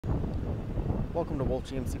Welcome to Wolfe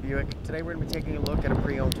GMC Buick. Today we're going to be taking a look at a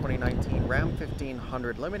pre-owned 2019 Ram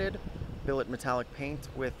 1500 Limited, billet metallic paint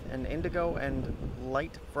with an indigo and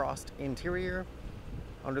light frost interior.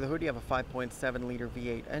 Under the hood you have a 5.7 liter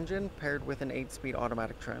V8 engine paired with an 8-speed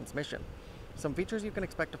automatic transmission. Some features you can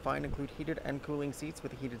expect to find include heated and cooling seats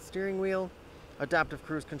with a heated steering wheel, adaptive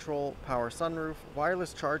cruise control, power sunroof,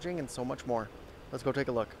 wireless charging, and so much more. Let's go take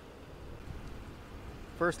a look.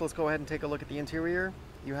 First, let's go ahead and take a look at the interior.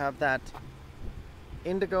 You have that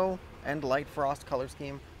indigo and light frost color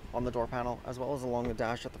scheme on the door panel, as well as along the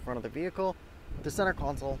dash at the front of the vehicle, the center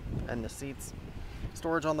console, and the seats.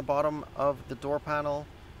 Storage on the bottom of the door panel,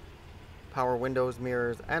 power windows,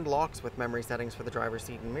 mirrors, and locks with memory settings for the driver's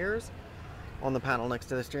seat and mirrors. On the panel next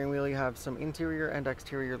to the steering wheel you have some interior and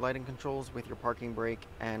exterior lighting controls with your parking brake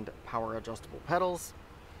and power adjustable pedals.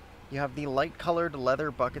 You have the light colored leather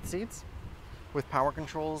bucket seats with power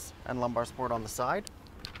controls and lumbar support on the side.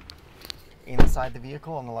 Inside the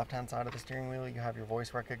vehicle, on the left-hand side of the steering wheel, you have your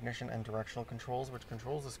voice recognition and directional controls, which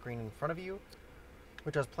controls the screen in front of you,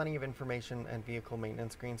 which has plenty of information and vehicle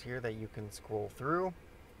maintenance screens here that you can scroll through.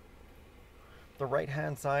 The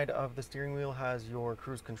right-hand side of the steering wheel has your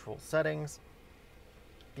cruise control settings.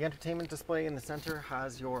 The entertainment display in the center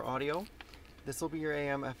has your audio. This will be your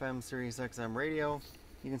AM, FM, Sirius XM radio.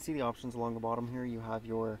 You can see the options along the bottom here. You have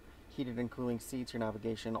your heated and cooling seats, your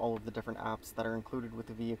navigation, all of the different apps that are included with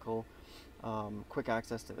the vehicle, quick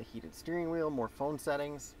access to the heated steering wheel, more phone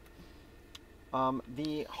settings.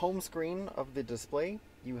 The home screen of the display,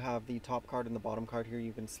 you have the top card and the bottom card here.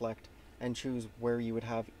 You can select and choose where you would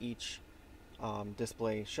have each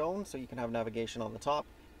display shown. So you can have navigation on the top,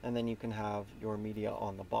 and then you can have your media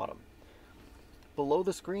on the bottom. Below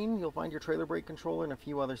the screen, you'll find your trailer brake controller and a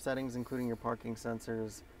few other settings, including your parking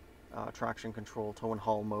sensors, traction control, tow and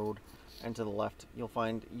haul mode, and to the left you'll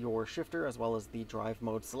find your shifter as well as the drive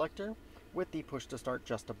mode selector with the push to start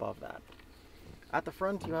just above that. At the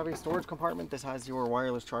front you have a storage compartment. This has your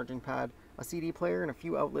wireless charging pad, a CD player, and a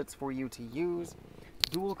few outlets for you to use.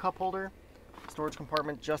 Dual cup holder, storage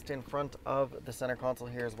compartment just in front of the center console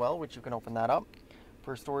here as well, which you can open that up.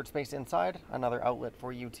 For storage space inside, another outlet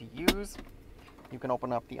for you to use. You can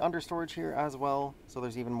open up the understorage here as well, so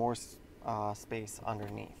there's even more space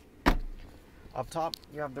underneath. Up top,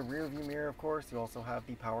 you have the rear view mirror, of course. You also have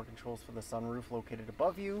the power controls for the sunroof located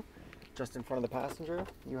above you, just in front of the passenger.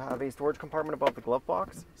 You have a storage compartment above the glove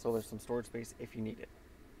box, so there's some storage space if you need it.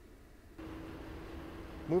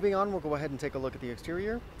 Moving on, we'll go ahead and take a look at the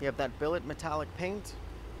exterior. You have that billet metallic paint,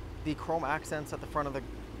 the chrome accents at the front of the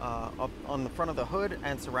on the front of the hood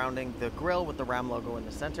and surrounding the grille with the Ram logo in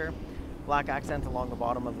the center. Black accent along the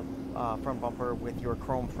bottom of the front bumper with your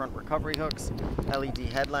chrome front recovery hooks, LED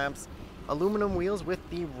headlamps, aluminum wheels with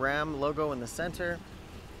the Ram logo in the center,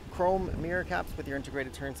 chrome mirror caps with your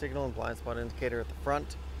integrated turn signal and blind spot indicator at the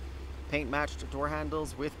front, paint matched door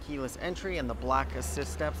handles with keyless entry and the black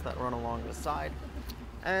assist steps that run along the side.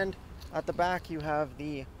 And at the back you have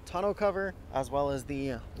the tonneau cover as well as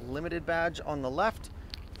the limited badge on the left,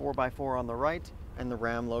 4x4 on the right, and the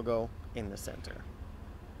Ram logo in the center.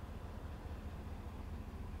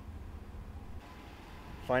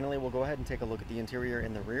 Finally, we'll go ahead and take a look at the interior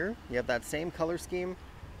in the rear. You have that same color scheme,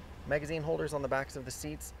 magazine holders on the backs of the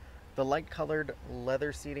seats, the light colored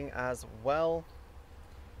leather seating as well.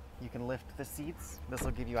 You can lift the seats. This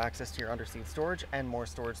will give you access to your underseat storage and more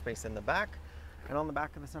storage space in the back. And on the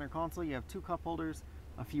back of the center console, you have two cup holders,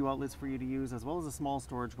 a few outlets for you to use, as well as a small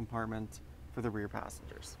storage compartment for the rear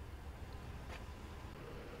passengers.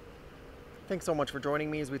 Thanks so much for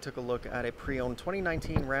joining me as we took a look at a pre-owned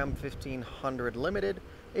 2019 Ram 1500 Limited.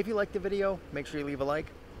 If you liked the video, make sure you leave a like,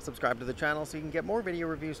 subscribe to the channel so you can get more video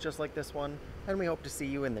reviews just like this one, and we hope to see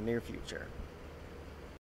you in the near future.